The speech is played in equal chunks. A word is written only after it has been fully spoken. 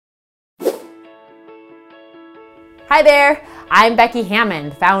Hi there, I'm Becky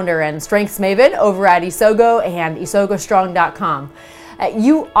Hammond, founder and strengths maven over at Isogo and isogostrong.com.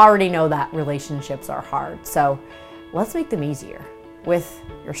 You already know that relationships are hard, so let's make them easier with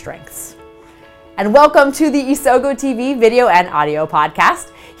your strengths. And welcome to the Isogo TV video and audio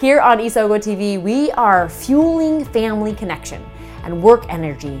podcast. Here on Isogo TV, we are fueling family connection and work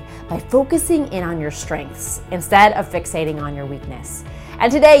energy by focusing in on your strengths instead of fixating on your weakness.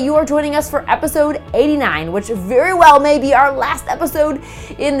 And today you are joining us for episode 89, which very well may be our last episode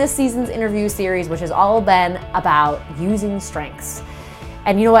in this season's interview series, which has all been about using strengths.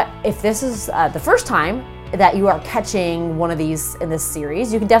 And you know what? If this is the first time that you are catching one of these in this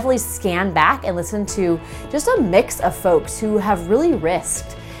series, you can definitely scan back and listen to just a mix of folks who have really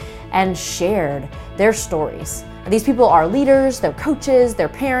risked and shared their stories. And these people are leaders, they're coaches, they're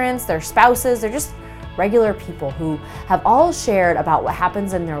parents, they're spouses, they're just regular people who have all shared about what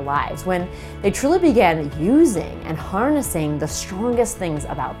happens in their lives when they truly began using and harnessing the strongest things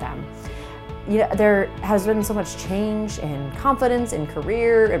about them. You know, there has been so much change in confidence, in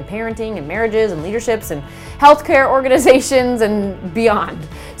career, in parenting, in marriages, and leaderships, and healthcare organizations, and beyond.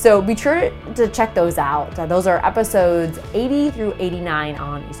 So be sure to check those out. Those are episodes 80 through 89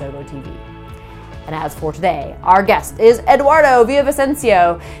 on Isogo TV. And as for today, our guest is Eduardo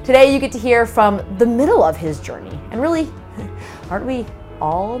Villavicencio. Today you get to hear from the middle of his journey. And really, aren't we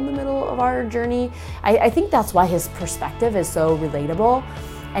all in the middle of our journey? I think that's why his perspective is so relatable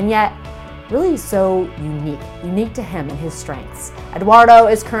and yet really so unique to him and his strengths. Eduardo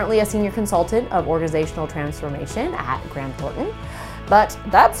is currently a senior consultant of organizational transformation at Grant Thornton. But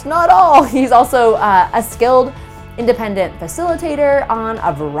that's not all. He's also a skilled independent facilitator on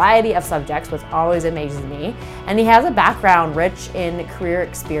a variety of subjects, which always amazes me. And he has a background rich in career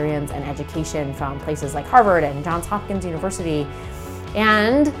experience and education from places like Harvard and Johns Hopkins University.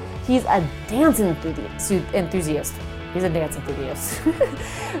 And he's a dance enthusiast. He's a dance enthusiast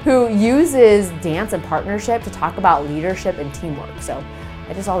who uses dance and partnership to talk about leadership and teamwork. So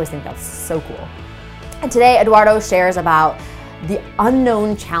I just always think that's so cool. And today, Eduardo shares about the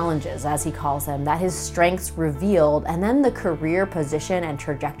unknown challenges, as he calls them, that his strengths revealed, and then the career position and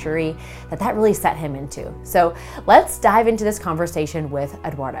trajectory that really set him into. So let's dive into this conversation with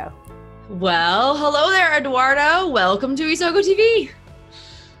Eduardo. Well, hello there, Eduardo. Welcome to Isogo TV.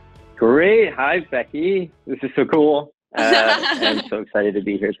 Great. Hi, Becky. This is so cool. I'm so excited to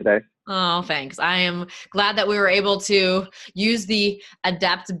be here today. Oh, thanks. I am glad that we were able to use the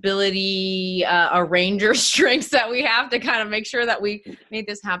adaptability arranger strengths that we have to kind of make sure that we made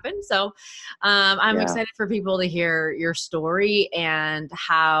this happen. So I'm excited for people to hear your story and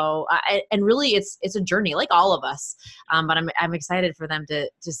how, and really it's a journey like all of us. But I'm excited for them to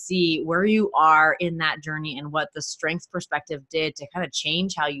see where you are in that journey and what the strengths perspective did to kind of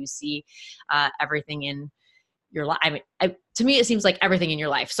change how you see everything in your life. I mean, to me, it seems like everything in your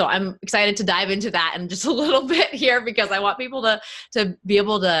life. So I'm excited to dive into that in just a little bit here because I want people to be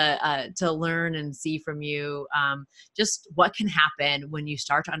able to learn and see from you just what can happen when you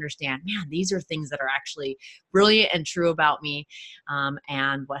start to understand, man, these are things that are actually brilliant and true about me,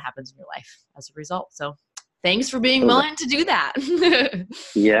 and what happens in your life as a result. So thanks for being willing to do that.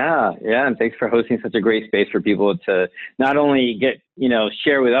 Yeah. And thanks for hosting such a great space for people to not only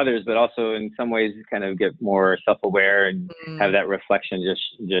share with others, but also in some ways kind of get more self-aware and have that reflection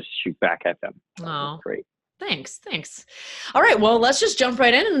just shoot back at them. Oh, great. Thanks. All right. Well, let's just jump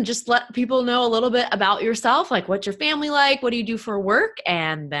right in and just let people know a little bit about yourself, like what's your family like, what do you do for work,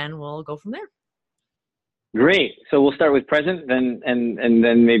 and then we'll go from there. Great. So we'll start with present, and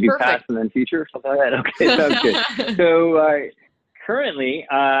then maybe Perfect. Past, and then future, something like that. Okay, sounds good. So currently,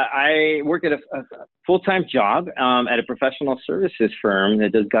 I work at a full-time job at a professional services firm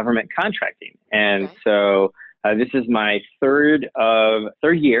that does government contracting, and so this is my third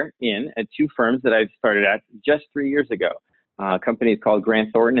year in at two firms that I've started at just 3 years ago. Company is called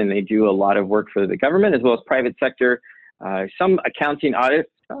Grant Thornton, and they do a lot of work for the government as well as private sector, some accounting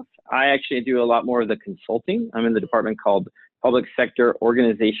audit stuff. I actually do a lot more of the consulting. I'm in the department called Public Sector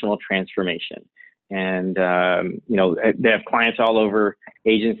Organizational Transformation. And, they have clients all over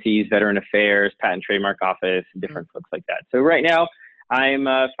agencies, Veteran Affairs, Patent Trademark Office, different folks like that. So right now, I'm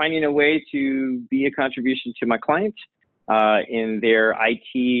finding a way to be a contribution to my clients in their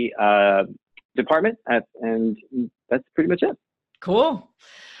IT department. And that's pretty much it. Cool.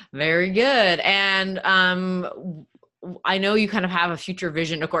 Very good. And I know you kind of have a future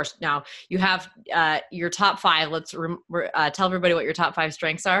vision. Of course, now you have your top five. Let's tell everybody what your top five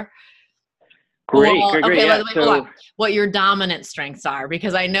strengths are. Great, Well, great, great. okay, Yeah. let me hold on. What your dominant strengths are,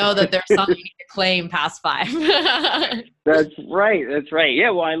 because I know that there's something you need to claim past 5. That's right. That's right.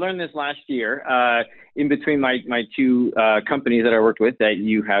 Yeah. Well, I learned this last year in between my two companies that I worked with, that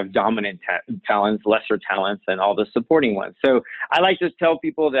you have dominant talents, lesser talents, and all the supporting ones. So I like to tell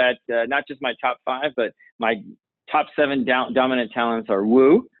people that not just my top 5, but my top 7 dominant talents are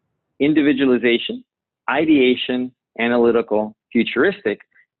woo, individualization, ideation, analytical, futuristic.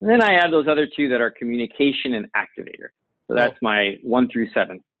 And then I add those other 2 that are communication and activator. So that's my 1 through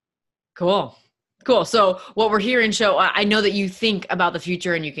 7. Cool. So what we're hearing, show, I know that you think about the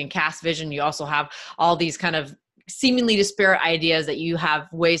future and you can cast vision. You also have all these kind of seemingly disparate ideas that you have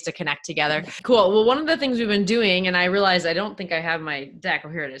ways to connect together. Cool. Well, one of the things we've been doing, and I realize I don't think I have my deck. Oh,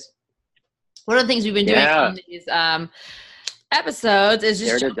 here it is. One of the things we've been doing on these episodes is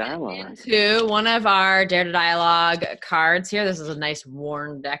just into one of our Dare to Dialogue cards here. This is a nice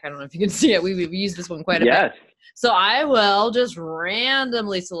worn deck. I don't know if you can see it. We've used this one quite a bit. So I will just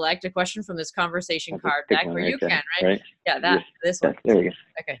randomly select a question from this conversation card deck where you can, right? Yeah, this one. There we go.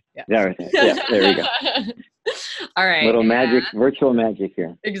 Okay, yeah. Yeah, right there. Yeah, there we go. All right. Little magic, virtual magic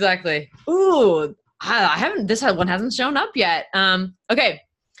here. Exactly. Ooh, this one hasn't shown up yet. Okay.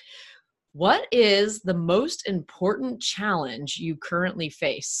 What is the most important challenge you currently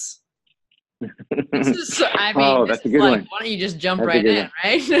face? That's a good one. Why don't you just jump right in,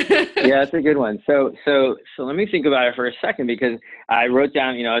 right? Yeah, that's a good one. So let me think about it for a second, because I wrote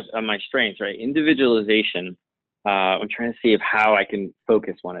down, on my strengths, right? Individualization. I'm trying to see how I can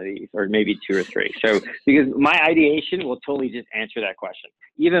focus one of these, or maybe 2 or 3. So, because my ideation will totally just answer that question,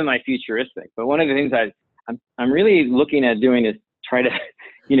 even my futuristic. But one of the things I'm really looking at doing is try to,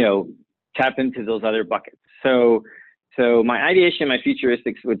 tap into those other buckets. So my ideation, my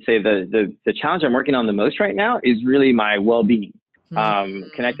futuristics would say the challenge I'm working on the most right now is really my well-being,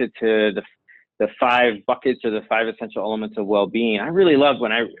 connected to the 5 buckets, or the 5 essential elements of well-being. I really love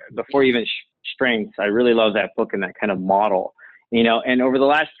before even strengths, I really love that book and that kind of model, and over the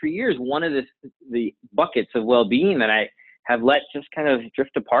last 3 years, one of the buckets of well-being that I have let just kind of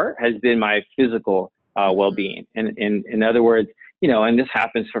drift apart has been my physical well-being. And in other words, and this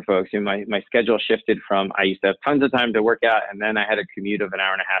happens for folks, my schedule shifted from, I used to have tons of time to work out, and then I had a commute of an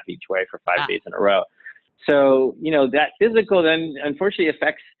hour and a half each way for 5 days in a row. So, that physical then unfortunately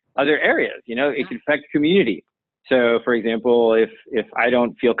affects other areas. It can affect community. So for example, if I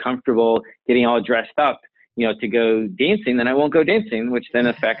don't feel comfortable getting all dressed up, to go dancing, then I won't go dancing, which then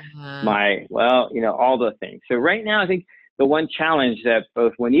affects all the things. So right now, I think the one challenge that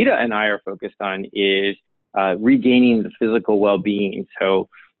both Juanita and I are focused on is regaining the physical well-being. So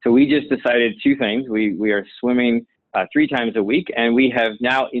we just decided 2 things. We are swimming 3 times a week, and we have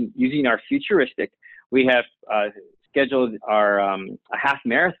now, using our futuristic, we have scheduled our a half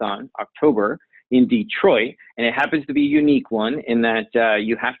marathon October in Detroit, and it happens to be a unique one in that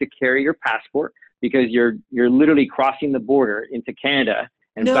you have to carry your passport, because you're literally crossing the border into Canada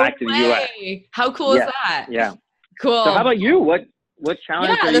and back to the U.S. How cool is that? Yeah. Cool. So how about you? What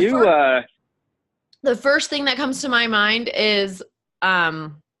challenge are you? The first thing that comes to my mind is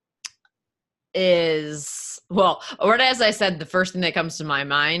or as I said, the first thing that comes to my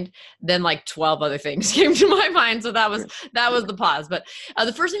mind, then like 12 other things came to my mind. So that was the pause. But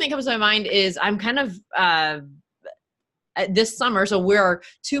the first thing that comes to my mind is I'm kind of this summer. So we're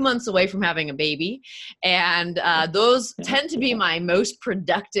 2 months away from having a baby, and those tend to be my most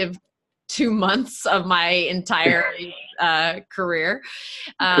productive 2 months of my entire career.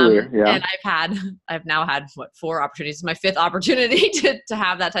 And I've now had 4 opportunities. My 5th opportunity to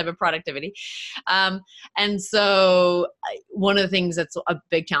have that type of productivity. And so one of the things that's a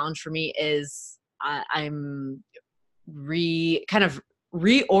big challenge for me is I'm kind of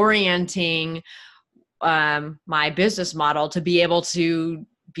reorienting my business model to be able to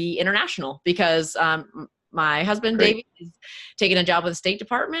be international, because my husband, David, is taking a job with the State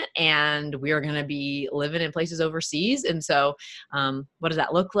Department, and we are going to be living in places overseas. And so what does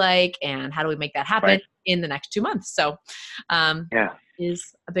that look like, and how do we make that happen in the next 2 months? So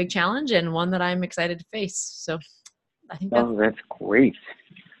is a big challenge, and one that I'm excited to face. So I think that's great.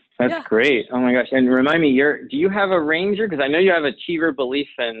 That's great. Oh my gosh. And remind me, do you have a Ranger? Because I know you have Achiever, Belief,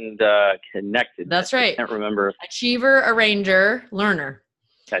 and Connected. That's right. I can't remember. Achiever, a Ranger, Learner.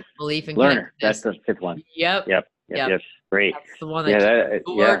 That's Belief and Learner. That's the 5th one. Yep. Great. That's the one that keeps me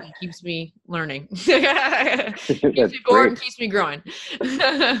bored and keeps me learning. Keeps me bored and keeps me growing.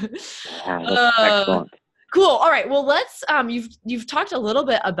 That's excellent. Cool. All right. Well, let's, you've talked a little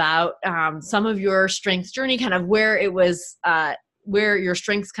bit about some of your strengths journey, kind of where it was, where your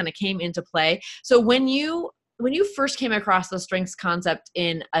strengths kind of came into play. So when you when you first came across the strengths concept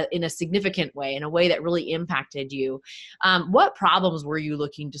in a significant way, in a way that really impacted you, what problems were you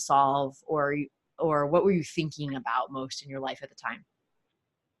looking to solve, or what were you thinking about most in your life at the time?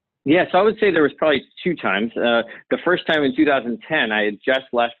 Yeah, so I would say there was probably two times. The first time in 2010, I had just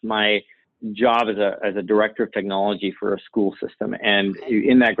left my job as a director of technology for a school system. And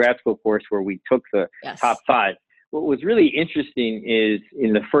in that grad school course where we took the top 5, what was really interesting is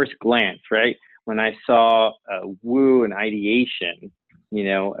in the first glance, right? When I saw Woo and ideation,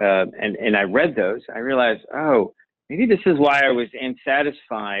 and I read those, I realized, oh, maybe this is why I was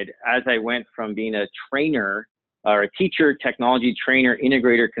unsatisfied as I went from being a trainer or a teacher, technology trainer,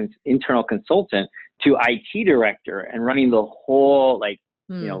 integrator, internal consultant to IT director and running the whole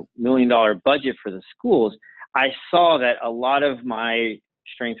 $1 million budget for the schools. I saw that a lot of my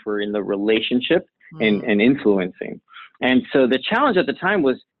strengths were in the relationship and influencing. And so the challenge at the time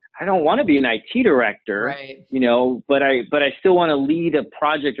was, I don't want to be an IT director, right, but I still want to lead a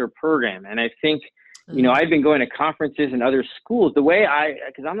project or program. And I think, I've been going to conferences and other schools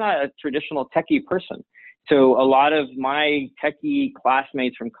because I'm not a traditional techie person. So a lot of my techie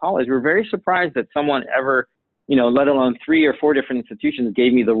classmates from college were very surprised that someone ever, let alone 3 or 4 different institutions,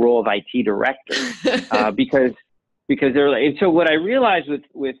 gave me the role of IT director, because they're like. And so what I realized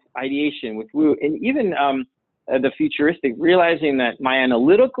with ideation, with Woo, and even the futuristic, realizing that my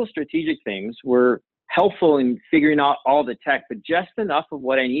analytical strategic things were helpful in figuring out all the tech, but just enough of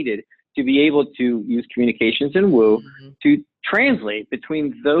what I needed to be able to use communications and Woo to translate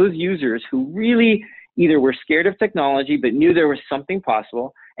between those users who really either were scared of technology but knew there was something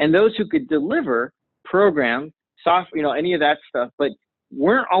possible, and those who could deliver, program, software, any of that stuff, but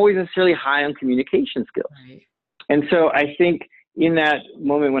weren't always necessarily high on communication skills. Right. And so I think in that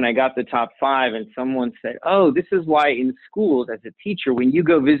moment when I got the top 5 and someone said, oh, this is why in schools as a teacher, when you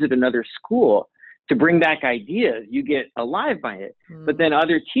go visit another school to bring back ideas, you get alive by it. But then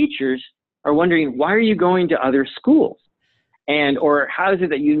other teachers are wondering, why are you going to other schools? Or how is it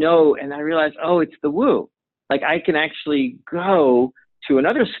that and I realized, oh, it's the Woo. Like I can actually go to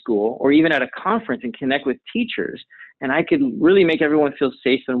another school or even at a conference and connect with teachers, and I could really make everyone feel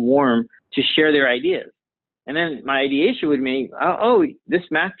safe and warm to share their ideas. And then my ideation would be, oh, this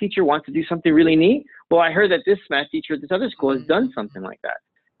math teacher wants to do something really neat. Well, I heard that this math teacher at this other school has done something like that,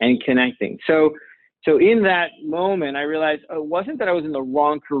 and connecting. So in that moment, I realized it wasn't that I was in the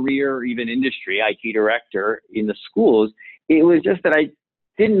wrong career or even industry, IT director in the schools. It was just that I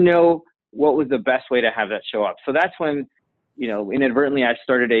didn't know what was the best way to have that show up. So that's when, inadvertently I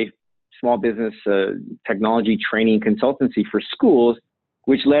started a small business technology training consultancy for schools,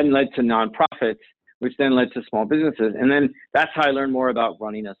 which led to nonprofits, which then led to small businesses. And then that's how I learned more about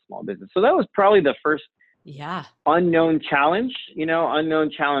running a small business. So that was probably the first unknown challenge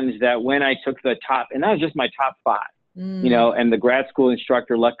that when I took the top, and that was just my top 5, and the grad school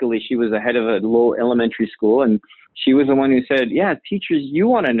instructor, luckily she was the head of a little elementary school. And she was the one who said, yeah, teachers, you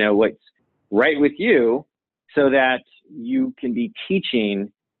want to know what's right with you so that you can be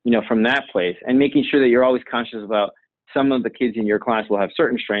teaching, from that place, and making sure that you're always conscious about some of the kids in your class will have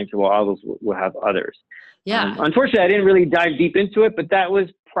certain strengths while others will have others. Yeah. Unfortunately, I didn't really dive deep into it, but that was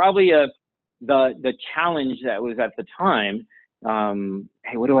probably the challenge that was at the time.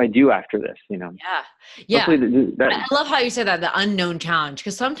 Hey, what do I do after this? Yeah. I love how you said that, the unknown challenge,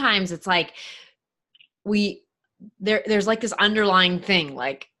 because sometimes it's like there's like this underlying thing,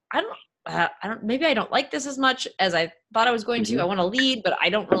 like maybe I don't like this as much as I thought I was going to. I want to lead, but I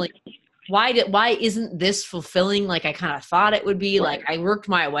don't really. Why isn't this fulfilling like I kind of thought it would be? Right. Like I worked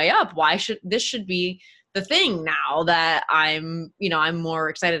my way up. This should be the thing now that I'm more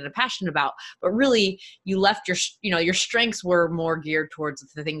excited and passionate about. But really you left your strengths were more geared towards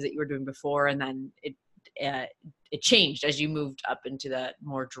the things that you were doing before. And then it changed as you moved up into the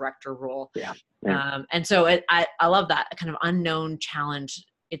more director role. Yeah. And so I love that kind of unknown challenge.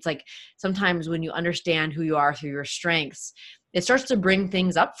 It's like sometimes when you understand who you are through your strengths, it starts to bring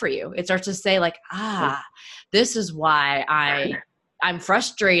things up for you. It starts to say like, this is why I'm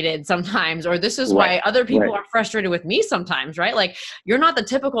frustrated sometimes, or this is why other people are frustrated with me sometimes, right? Like you're not the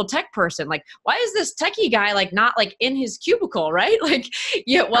typical tech person. Like, why is this techie guy like not like in his cubicle, right? Like,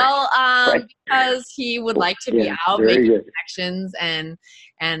 because he would like to be out making connections and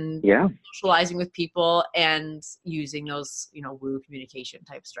socializing with people and using those, Woo communication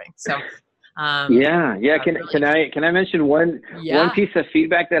type strengths. So Can I mention one piece of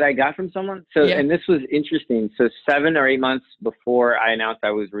feedback that I got from someone? So, and this was interesting. So 7 or 8 months before I announced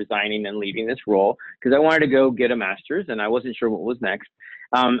I was resigning and leaving this role, because I wanted to go get a master's and I wasn't sure what was next.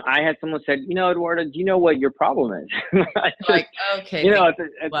 I had someone said, Eduardo, do you know what your problem is? Like, okay,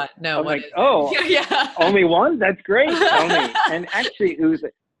 what? No, I'm what like, is oh, it? Yeah. only one? That's great. Only. And actually,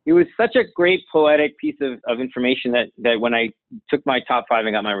 it was such a great poetic piece of information that when I took my top 5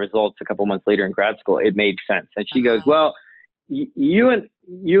 and got my results a couple months later in grad school, it made sense. And she goes, well, you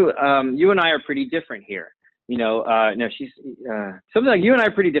and I are pretty different here. No, she's something like, you and I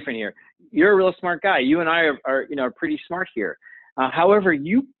are pretty different here. You're a real smart guy. You and I are pretty smart here. However,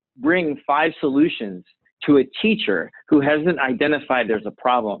 you bring 5 solutions to a teacher who hasn't identified there's a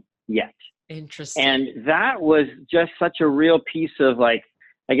problem yet. Interesting. And that was just such a real piece of like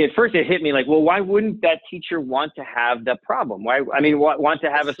at first it hit me like, well, why wouldn't that teacher want to have the problem? Want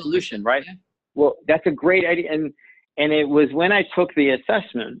to have a solution, right? Yeah. Well, that's a great idea. And it was when I took the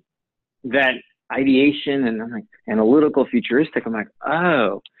assessment that ideation and I'm like analytical, futuristic, I'm like,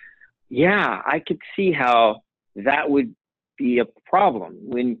 oh yeah, I could see how that would be a problem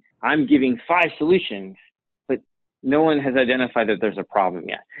when I'm giving 5 solutions, but no one has identified that there's a problem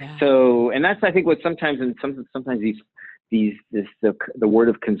yet. Yeah. So, and that's, I think, what sometimes the word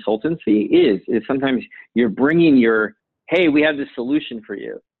of consultancy is sometimes you're bringing hey, we have this solution for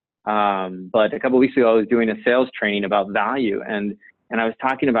you. But a couple of weeks ago, I was doing a sales training about value, and I was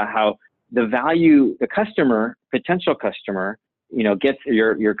talking about how the value, the customer, potential customer, gets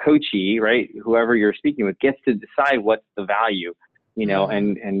your coachee, right? Whoever you're speaking with gets to decide what's the value,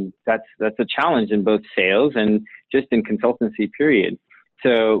 and that's a challenge in both sales and just in consultancy period.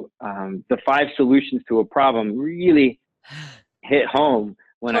 So the 5 solutions to a problem really hit home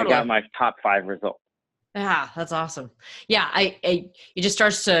when I got my top 5 results. Yeah, that's awesome. Yeah, it just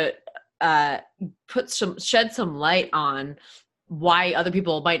starts to shed some light on why other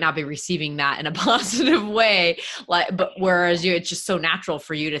people might not be receiving that in a positive way. But whereas it's just so natural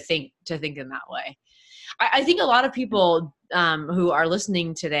for you to think in that way. I think a lot of people who are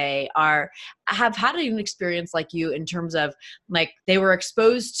listening today have had an experience like you in terms of like they were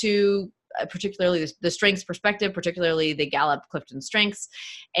exposed to particularly the strengths perspective, particularly the Gallup-Clifton strengths,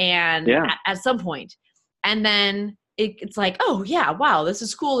 and at some point, and then it's like, oh yeah, wow, this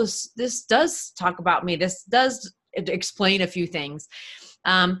is cool. This does talk about me. This does explain a few things,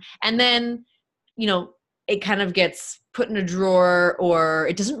 and then it kind of gets put in a drawer, or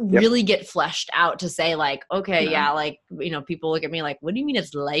it doesn't really get fleshed out to say like, okay, people look at me like, what do you mean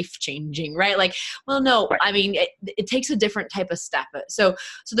it's life changing, right? Like, well, no, right. I mean, it takes a different type of step. So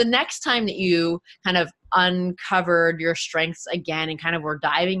the next time that you kind of uncovered your strengths again and kind of were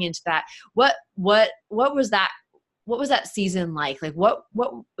diving into that, what was that? What was that season like? Like what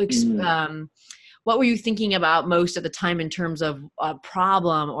were you thinking about most at the time in terms of a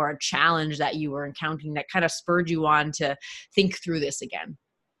problem or a challenge that you were encountering that kind of spurred you on to think through this again?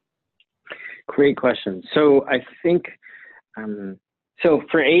 Great question. So I think, so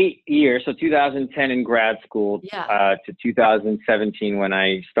for 8 years, so 2010 in grad school to 2017 when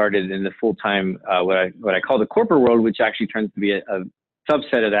I started in the full-time, what I call the corporate world, which actually turns to be a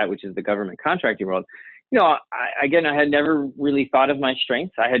subset of that, which is the government contracting world. I had never really thought of my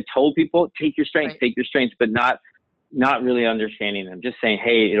strengths. I had told people, take your strengths, but not really understanding them, just saying,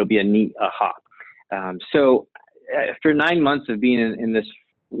 hey, it'll be a neat hop. So after 9 months of being in this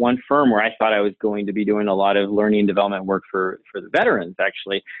one firm where I thought I was going to be doing a lot of learning and development work for the veterans,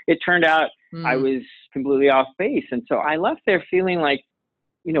 actually, it turned out I was completely off base. And so I left there feeling like,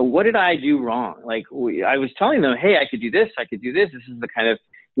 what did I do wrong? Like I was telling them, hey, I could do this. This is the kind of,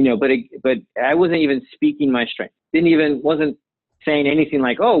 but I wasn't even speaking my strength. Wasn't saying anything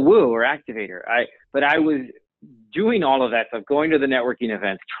like, oh, woo, or activator. But I was doing all of that stuff, going to the networking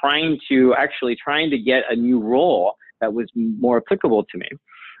events, trying to get a new role that was more applicable to me.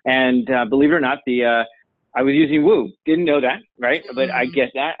 And believe it or not, I was using woo. Didn't know that, right? But I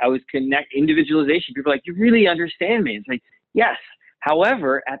get that. I was individualization. People are like, you really understand me. It's like, yes.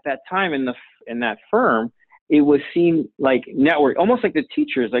 However, at that time in that firm, it was seen like network, almost like the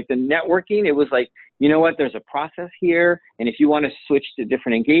teachers, like the networking. It was like, you know what, there's a process here. And if you want to switch to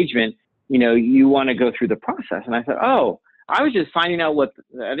different engagement, you want to go through the process. And I thought, oh, I was just finding out what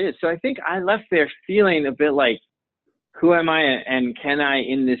that is. So I think I left there feeling a bit like, who am I and can I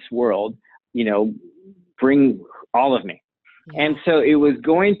in this world, bring all of me? Yeah. And so it was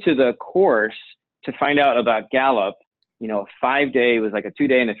going to the course to find out about Gallup, a 5-day, it was like a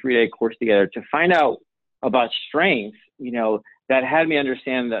 2-day and a 3-day course together to find out about strengths, that had me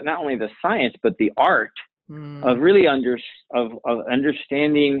understand that not only the science, but the art of really of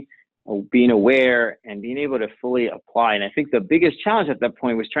understanding, being aware and being able to fully apply. And I think the biggest challenge at that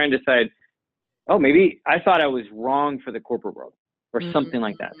point was trying to decide, oh, maybe I thought I was wrong for the corporate world or something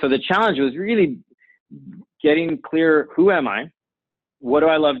like that. So the challenge was really getting clear, who am I? what do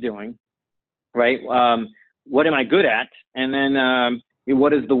I love doing, right? What am I good at? And then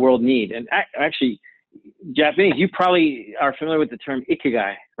what does the world need? And actually, Japanese, you probably are familiar with the term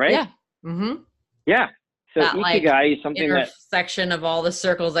ikigai, right? Yeah. Mm-hmm. Yeah. So That, like, ikigai is something that intersection of all the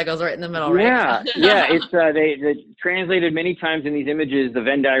circles that goes right in the middle, yeah, right? yeah. It's they translated many times in these images, the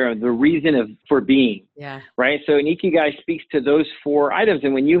Venn diagram, the reason for being. Yeah. Right. So an ikigai speaks to those 4 items,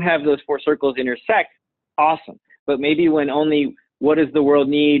 and when you have those 4 circles intersect, awesome. But maybe when only what does the world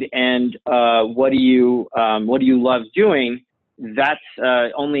need and what do you love doing, that's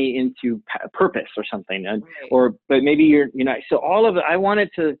only into purpose or something, and, Right. but maybe you're so all of it. I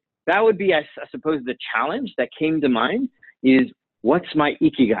wanted to. That would be, I suppose, the challenge that came to mind is, what's my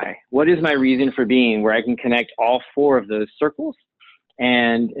ikigai? What is my reason for being, where I can connect all 4 of those circles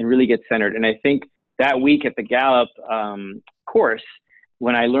and really get centered. And I think that week at the Gallup course,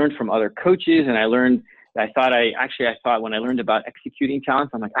 when I learned from other coaches and I thought when I learned about executing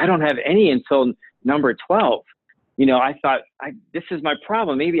talents, I'm like, I don't have any until number 12. I thought, this is my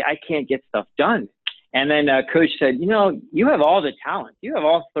problem. Maybe I can't get stuff done. And then coach said, you have all the talent. You have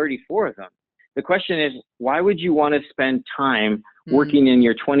all 34 of them. The question is, why would you want to spend time working in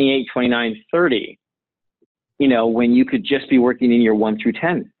your 28, 29, 30, when you could just be working in your 1 through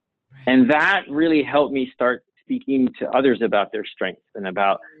 10? Right. And that really helped me start speaking to others about their strengths and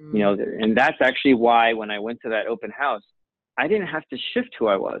about, and that's actually why when I went to that open house, I didn't have to shift who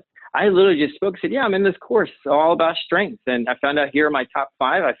I was. I literally just spoke, said, yeah, I'm in this course all about strengths. And I found out here are my top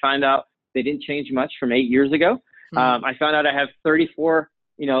 5. I found out they didn't change much from 8 years ago. I found out I have 34,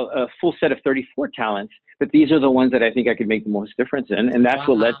 a full set of 34 talents, but these are the ones that I think I could make the most difference in. And that's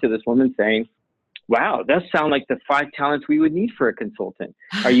what led to this woman saying, wow, that sound like the 5 talents we would need for a consultant.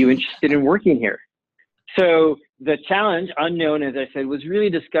 Are you interested in working here? So the challenge, unknown, as I said, was really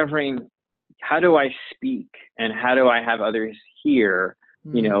discovering, how do I speak and how do I have others hear,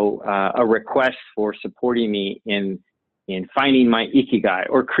 a request for supporting me in finding my ikigai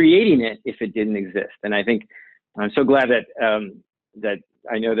or creating it if it didn't exist. And I think I'm so glad that that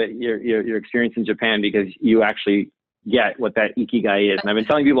I know that your experience in Japan, because you actually get what that ikigai is. And I've been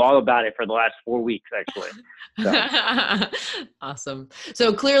telling people all about it for the last 4 weeks, actually. So. Awesome.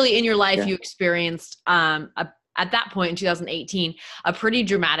 So clearly in your life, you experienced at that point in 2018, a pretty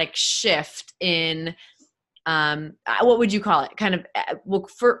dramatic shift in what would you call it? Kind of, well,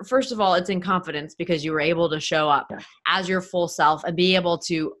 first of all, it's in confidence because you were able to show up as your full self and be able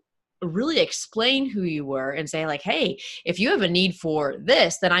to really explain who you were and say like, hey, if you have a need for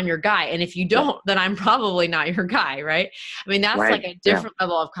this, then I'm your guy. And if you don't, then I'm probably not your guy. Right. I mean, that's like a different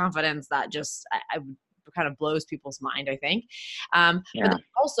level of confidence that just, I kind of blows people's mind, I think. But then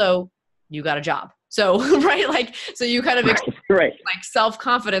also you got a job. So, right. Like, so you kind of like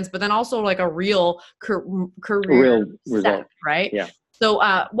self-confidence, but then also like a real career result. Right. Yeah. So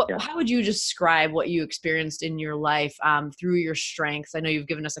how would you describe what you experienced in your life through your strengths? I know you've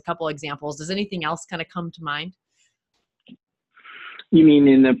given us a couple examples. Does anything else kind of come to mind? You mean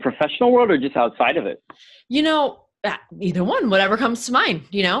in the professional world or just outside of it? Either one, whatever comes to mind.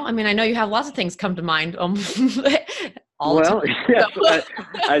 I mean, I know you have lots of things come to mind. As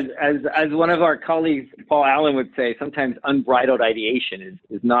one of our colleagues, Paul Allen, would say, sometimes unbridled ideation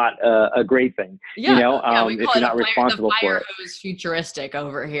is not a great thing. We call if you're not responsible for it. The fire hose futuristic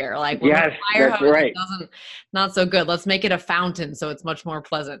over here. Like, yes, the fire hose right. not so good. Let's make it a fountain so it's much more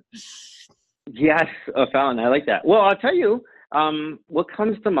pleasant. Yes, a fountain. I like that. Well, I'll tell you, what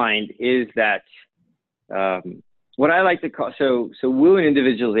comes to mind is that what I like to call, so woo and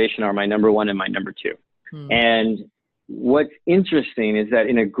individualization are my number 1 and my number 2. And what's interesting is that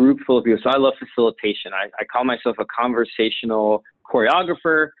in a group full of people, so I love facilitation. I call myself a conversational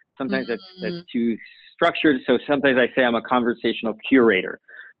choreographer. Sometimes that's too structured. So sometimes I say I'm a conversational curator.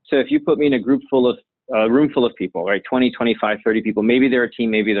 So if you put me in a room full of people, right, 20, 25, 30 people, maybe they're a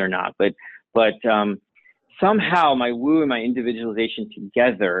team, maybe they're not, but somehow my woo and my individualization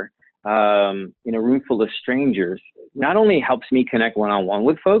together in a room full of strangers not only helps me connect one-on-one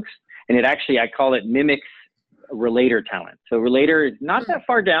with folks, and it actually, I call it mimics relator talent. So relator is not that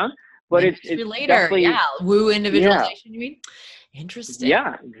far down, but it's relator. Woo individualization, you mean? Interesting.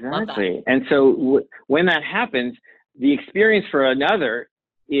 Yeah, exactly. And so when that happens, the experience for another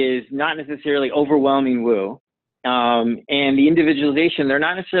is not necessarily overwhelming woo. And the individualization, they're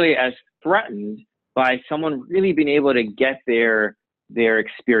not necessarily as threatened by someone really being able to get their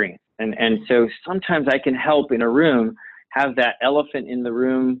experience. And so sometimes I can help in a room have that elephant in the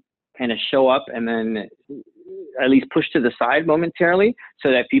room kind of show up and then at least push to the side momentarily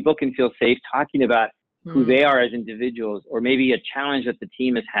so that people can feel safe talking about who they are as individuals, or maybe a challenge that the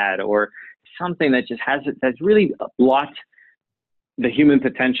team has had, or something that just that's really blocked the human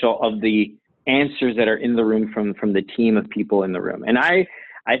potential of the answers that are in the room from the team of people in the room. And I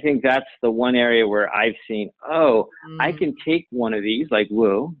think that's the one area where I've seen, I can take one of these, like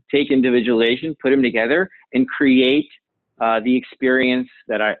Woo, take individualization, put them together, and create the experience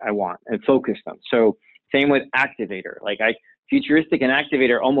that I want and focus them. So same with activator, futuristic and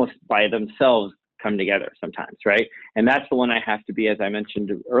activator almost by themselves come together sometimes, right? And that's the one I have to be, as I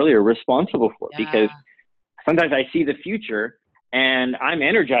mentioned earlier, responsible for, because sometimes I see the future and I'm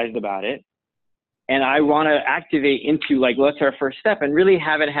energized about it, and I want to activate into what's our first step, and really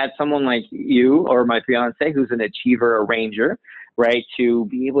haven't had someone like you or my fiance who's an achiever or ranger, right, to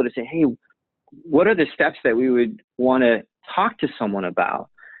be able to say, hey, what are the steps that we would want to talk to someone about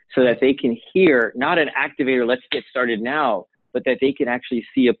so that they can hear, not an activator, let's get started now, but that they can actually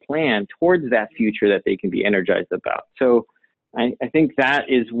see a plan towards that future that they can be energized about. So I think that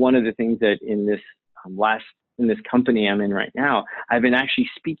is one of the things that in this in this company I'm in right now, I've been actually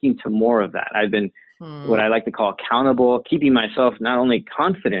speaking to more of that. I've been what I like to call accountable, keeping myself not only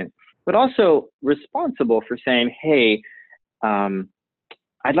confident, but also responsible for saying, hey,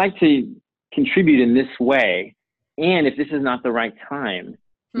 I'd like to contribute in this way. And if this is not the right time,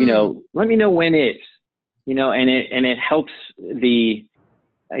 let me know when is, and it helps the,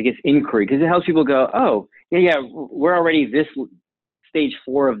 inquiry, because it helps people go, oh, yeah, we're already this stage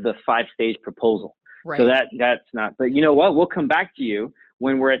 4 of the 5-stage proposal. Right. So that's not, but you know what? We'll come back to you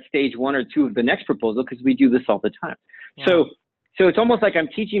when we're at stage 1 or 2 of the next proposal, because we do this all the time. Yeah. So it's almost like I'm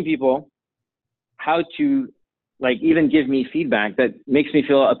teaching people how to even give me feedback that makes me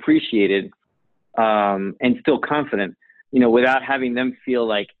feel appreciated, and still confident, without having them feel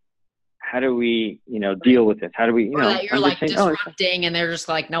like, how do we, deal with this? How do we, or that you're disrupting, and they're just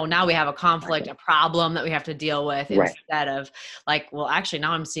no, now we have a conflict, a problem that we have to deal with, instead of well, actually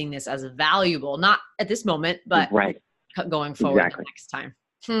now I'm seeing this as valuable, not at this moment, but going forward the next time.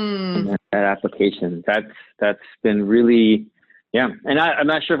 That application, that's been really, and I'm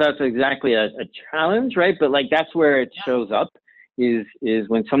not sure if that's exactly a challenge, right? But that's where it shows up is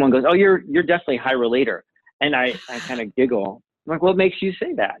when someone goes, oh, you're definitely high relator. And I kind of giggle. I'm like, what makes you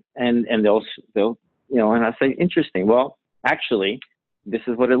say that? And they'll, and I say, interesting. Well, actually, this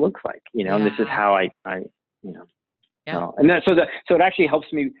is what it looks like, and this is how I. And that, so it actually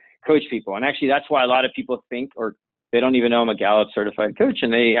helps me coach people. And actually, that's why a lot of people think, or they don't even know I'm a Gallup certified coach,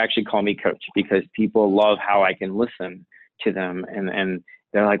 and they actually call me coach, because people love how I can listen to them. And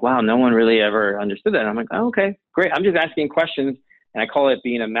they're like, wow, no one really ever understood that. And I'm like, oh, okay, great. I'm just asking questions. And I call it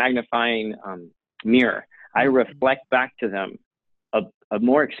being a magnifying mirror. I reflect back to them a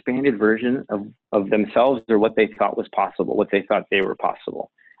more expanded version of themselves, or what they thought was possible, what they thought they were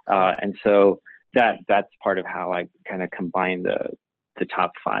possible. And so that's part of how I kind of combine the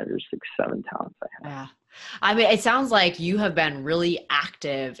top 5 or 6, 7 talents I have. Yeah. I mean, it sounds like you have been really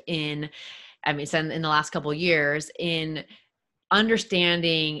active in the last couple of years in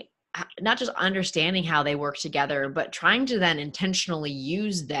understanding, not just understanding how they work together, but trying to then intentionally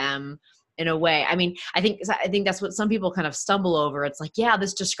use them in a way. I mean, I think that's what some people kind of stumble over. It's like, yeah,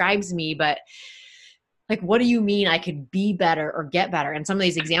 this describes me, but what do you mean I could be better or get better? And some of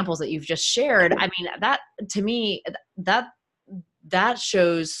these examples that you've just shared, I mean, that to me, that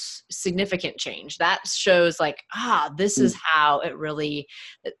shows significant change. That shows this is how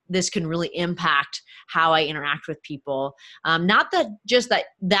this can really impact how I interact with people. Not that just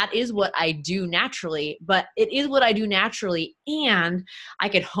that is what I do naturally, but it is what I do naturally, and I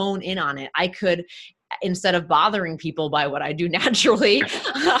could hone in on it. I could, instead of bothering people by what I do naturally,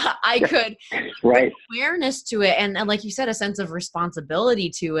 I could bring awareness to it. And like you said, a sense of responsibility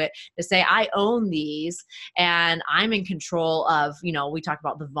to it, to say, I own these and I'm in control of, we talk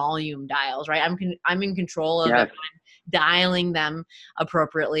about the volume dials, right? I'm in control of dialing them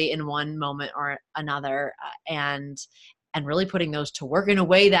appropriately in one moment or another, and really putting those to work in a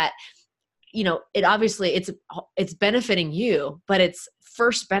way that, it obviously it's benefiting you, but it's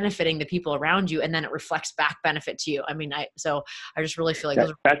first benefiting the people around you, and then it reflects back benefit to you. I mean, I just really feel like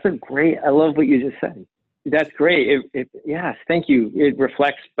that's a great, I love what you just said. That's great. Yes, thank you. It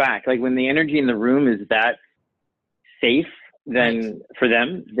reflects back. When the energy in the room is that safe, then for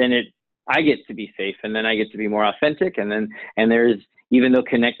them, then I get to be safe, and then I get to be more authentic. And there's, even though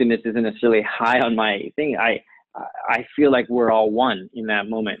connectedness isn't necessarily high on my thing, I feel like we're all one in that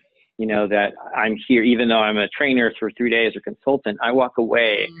moment. That I'm here, even though I'm a trainer for 3 days or consultant, I walk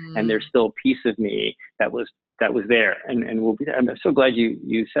away and there's still a piece of me that was there, and will be there. I'm so glad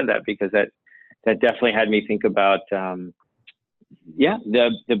you said that, because that definitely had me think about, the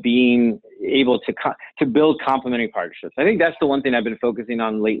being able to build complementary partnerships. I think that's the one thing I've been focusing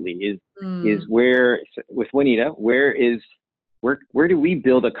on lately is where, with Juanita, where is where do we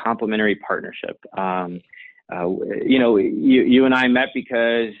build a complementary partnership? You and I met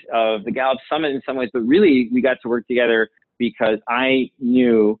because of the Gallup Summit in some ways, but really we got to work together because I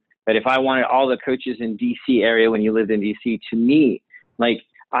knew that if I wanted all the coaches in DC area when you lived in DC to meet, like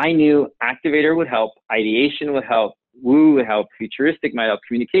I knew Activator would help, ideation would help, Woo would help, futuristic might help,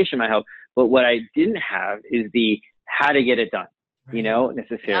 communication might help. But what I didn't have is the how to get it done,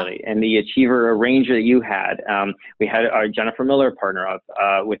 necessarily. Yeah. And the achiever arranger that you had, we had our Jennifer Miller partner up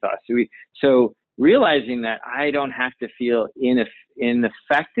with us. So realizing that I don't have to feel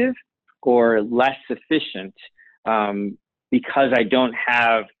ineffective or less sufficient because I don't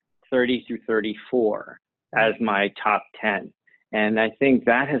have 30 through 34 as my top 10. And I think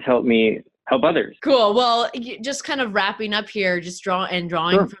that has helped me help others. Cool. Well, just kind of wrapping up here, just drawing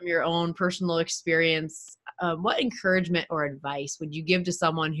Sure. from your own personal experience, what encouragement or advice would you give to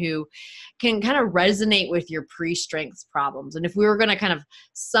someone who can kind of resonate with your pre-strengths problems? And if we were going to kind of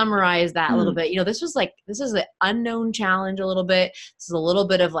summarize that a little bit, this is an unknown challenge a little bit. This is a little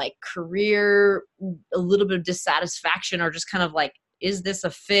bit of like career, a little bit of dissatisfaction, or just kind of like, is this a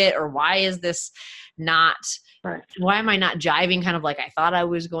fit, or why is this not, right. Why am I not jiving kind of like I thought I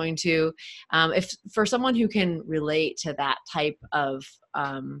was going to? If for someone who can relate to that type of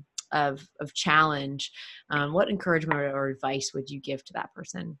challenge, what encouragement or advice would you give to that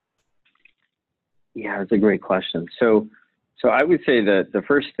person? Yeah, that's a great question. So I would say that the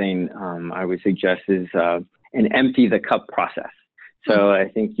first thing I would suggest is an empty the cup process. So I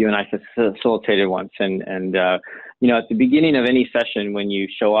think you and I facilitated once, and at the beginning of any session when you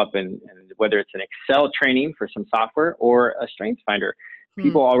show up, and whether it's an Excel training for some software or a Strengths Finder,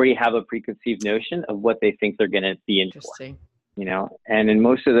 people already have a preconceived notion of what they think they're going to be in for. And in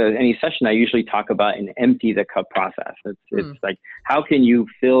most of any session, I usually talk about an empty the cup process. It's like, how can you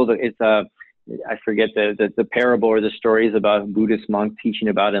fill I forget the parable or the stories about a Buddhist monk teaching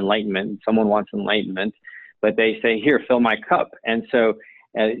about enlightenment. Someone wants enlightenment, but they say, here, fill my cup. And so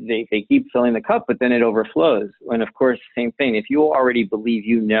they keep filling the cup, but then it overflows. And of course, same thing. If you already believe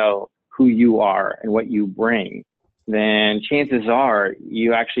you know who you are and what you bring, then chances are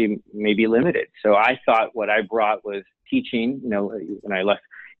you actually may be limited. So I thought what I brought was teaching. When I left,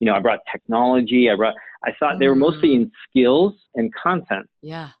 I brought technology. I thought they were mostly in skills and content.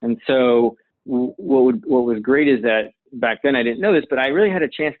 Yeah. And so what was great is that back then I didn't know this, but I really had a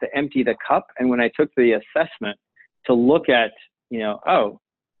chance to empty the cup. And when I took the assessment to look at,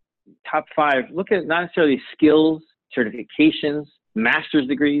 top 5, look at not necessarily skills, certifications, master's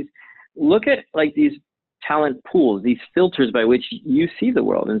degrees, look at like these talent pools, these filters by which you see the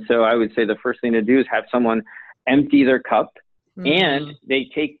world. And so I would say the first thing to do is have someone empty their cup and they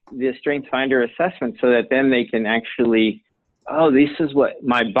take the Strengths Finder assessment so that then they can actually, this is what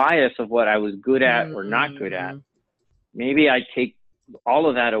my bias of what I was good at or not good at. Maybe I take all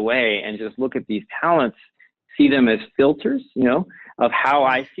of that away and just look at these talents, see them as filters, of how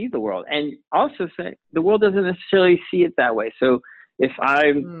I see the world. And also say the world doesn't necessarily see it that way. So if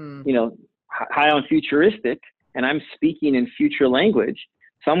I'm, high on futuristic and I'm speaking in future language,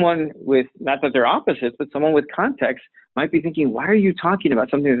 someone with, not that they're opposites, but someone with context might be thinking, why are you talking about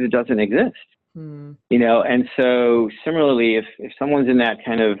something that doesn't exist? And so similarly, if someone's in that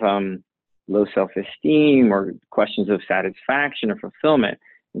kind of low self-esteem or questions of satisfaction or fulfillment,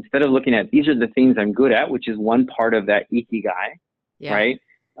 instead of looking at these are the things I'm good at, which is one part of that ikigai, right?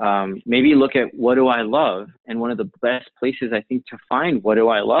 Maybe look at what do I love? And one of the best places I think to find what do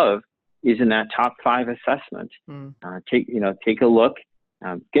I love is in that top 5 assessment. Take a look,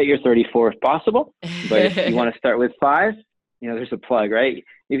 get your 34 if possible, but if you want to start with 5, there's a plug, right?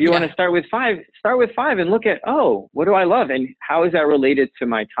 If you want to start with 5 and look at, what do I love? And how is that related to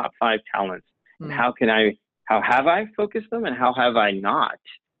my top 5 talents? And how have I focused them and how have I not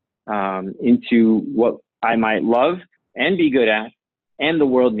into what I might love and be good at and the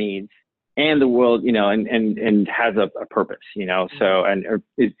world needs and the world, and has a purpose, so, and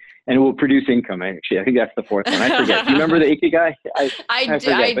it will produce income. Actually, I think that's the 4th one. I forget. Do you remember the ikigai? I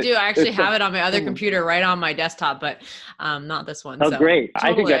do. I actually have it on my other computer right on my desktop, but not this one. Oh, so. Great.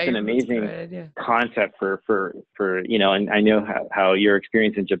 Totally, I think that's an amazing concept for, and I know how your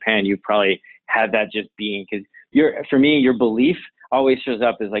experience in Japan, you probably had that just being, because for me, your belief always shows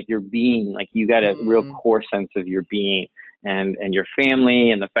up as like your being, like you got a real core sense of your being. And your family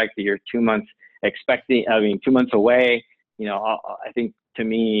and the fact that you're 2 months 2 months away, I think to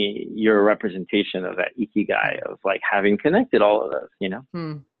me, you're a representation of that ikigai of like having connected all of those,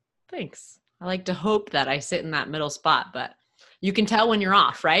 Thanks. I like to hope that I sit in that middle spot, but you can tell when you're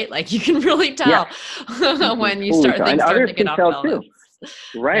off, right? Like you can really tell when you start, things start to get off balance.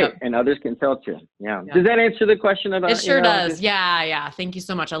 Right. Yep. And others can tell too. Yeah. Yeah. Does that answer the question about, It sure does. just- Yeah. Thank you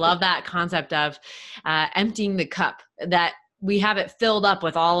so much. I love that concept of emptying the cup, that we have it filled up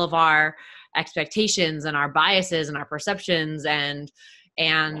with all of our expectations and our biases and our perceptions and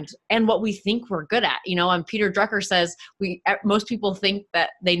what we think we're good at, and Peter Drucker says most people think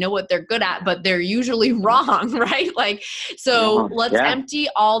that they know what they're good at, but they're usually wrong, right? So let's empty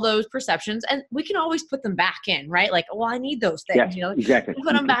all those perceptions, and we can always put them back in, right? I need those things, exactly.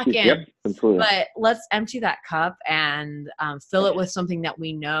 Put them back in. Yep, absolutely. But let's empty that cup and fill it with something that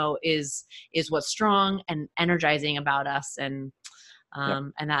we know is what's strong and energizing about us, and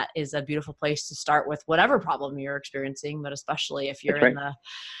that is a beautiful place to start with whatever problem you're experiencing, but especially if you're in the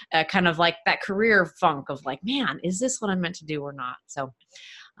kind of like that career funk of man, is this what I'm meant to do or not? So,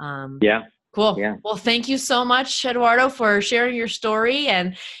 cool. Yeah. Well, thank you so much, Eduardo, for sharing your story.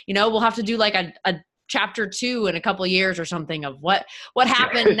 And, we'll have to do like a chapter 2 in a couple of years or something of what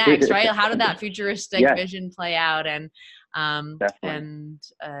happened next, right? How did that futuristic vision play out? And,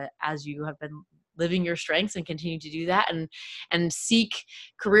 as you have been living your strengths and continue to do that and seek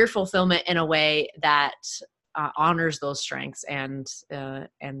career fulfillment in a way that honors those strengths and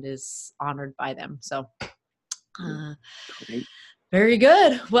is honored by them. So very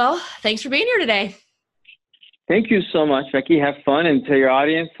good. Well, thanks for being here today. Thank you so much, Becky. Have fun, and to your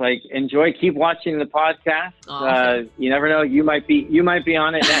audience, enjoy. Keep watching the podcast. Awesome. You never know; you might be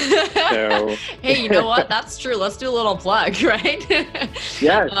on it next. So. Hey, you know what? That's true. Let's do a little plug, right?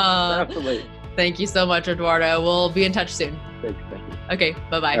 Yes, definitely. Thank you so much, Eduardo. We'll be in touch soon. Thanks, Becky. Okay,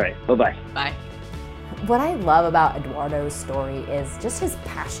 bye-bye. All right, bye-bye. Bye. What I love about Eduardo's story is just his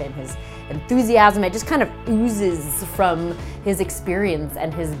passion, his enthusiasm. It just kind of oozes from his experience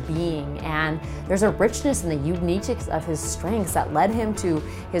and his being. And there's a richness in the uniqueness of his strengths that led him to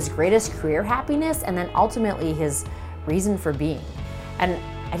his greatest career happiness and then ultimately his reason for being. And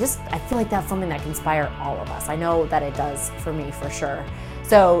I feel like that's something that can inspire all of us. I know that it does for me, for sure.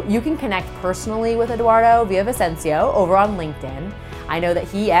 So you can connect personally with Eduardo via Vicencio over on LinkedIn. I know that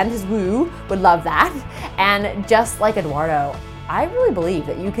he and his woo would love that. And just like Eduardo, I really believe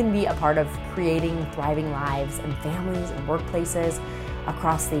that you can be a part of creating thriving lives and families and workplaces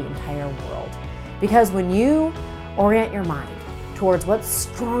across the entire world. Because when you orient your mind towards what's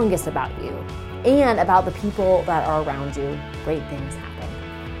strongest about you and about the people that are around you, great things happen.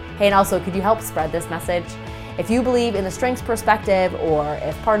 Hey, and also, could you help spread this message? If you believe in the strengths perspective, or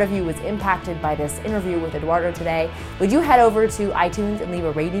if part of you was impacted by this interview with Eduardo today, would you head over to iTunes and leave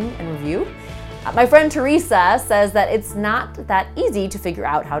a rating and review? My friend Teresa says that it's not that easy to figure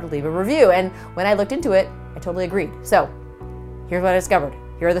out how to leave a review. And when I looked into it, I totally agreed. So here's what I discovered.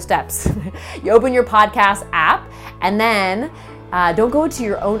 Here are the steps. You open your podcast app, and then don't go to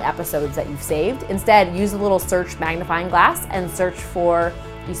your own episodes that you've saved. Instead, use a little search magnifying glass and search for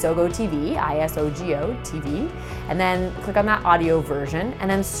Isogo TV, ISOGO TV, and then click on that audio version, and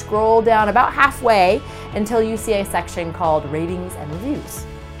then scroll down about halfway until you see a section called Ratings and Reviews.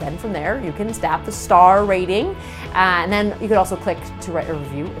 Then from there, you can stamp the star rating, and then you could also click to write a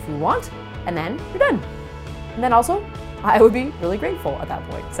review if you want, and then you're done. And then also, I would be really grateful at that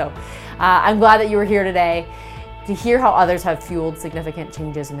point. So I'm glad that you were here today to hear how others have fueled significant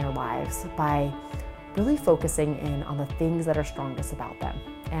changes in their lives by really focusing in on the things that are strongest about them.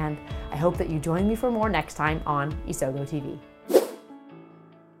 And I hope that you join me for more next time on Isogo TV.